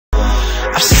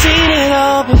I've seen it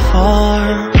all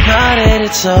before. Now that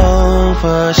it's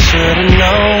over, should've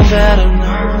known better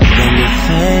than to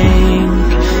think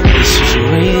this was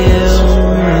real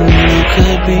and you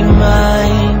could be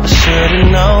mine. I should've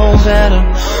known better,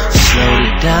 slow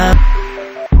it down.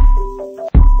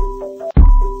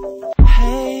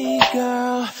 Hey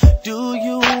girl, do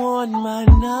you want my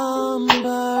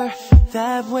number?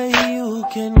 That way you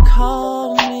can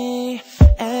call me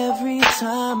every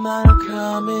time I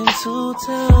come into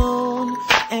town,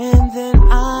 and then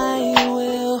I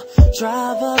will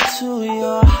drive up to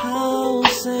your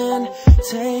house and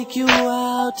take you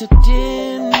out to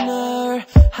dinner.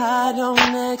 I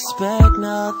don't expect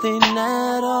nothing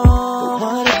at all, but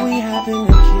what if we happen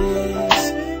to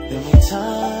kiss, then we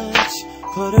touch,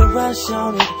 put a rush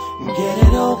on it and get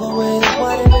it over with?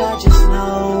 What if I just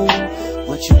know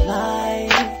what you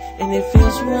like and it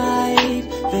feels right,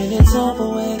 then it's over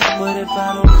with? But if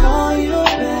I don't call you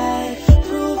back,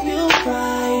 prove you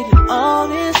right, and all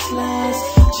this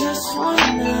lasts just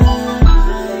one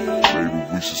night.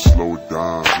 Maybe we should slow it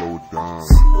down, slow it down.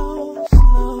 Slow,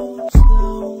 slow,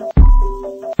 slow.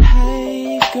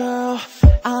 Hey girl,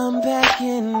 I'm back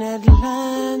in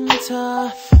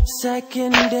Atlanta.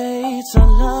 Second dates are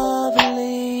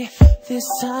lovely. This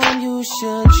time you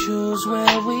should choose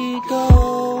where we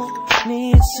go.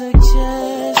 Need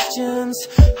suggestions?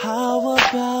 How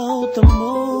about the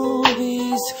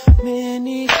movies?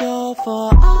 Mini golf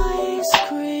or ice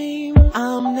cream?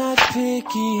 I'm not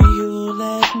picky, you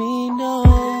let me know.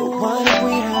 But what if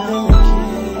we happen to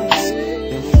kiss,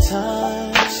 then we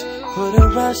touch, put a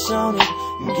rush on it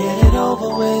and get it over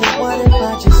with? What if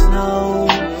I just know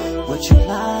what you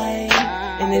like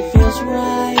and it feels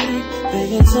right,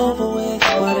 then it's over with?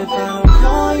 But if I don't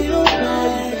call you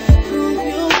back, prove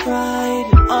you right,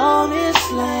 and all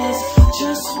this lasts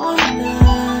just one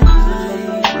night.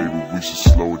 Maybe we should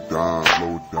slow it down,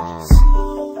 slow it down.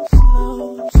 Slow,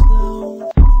 slow, slow.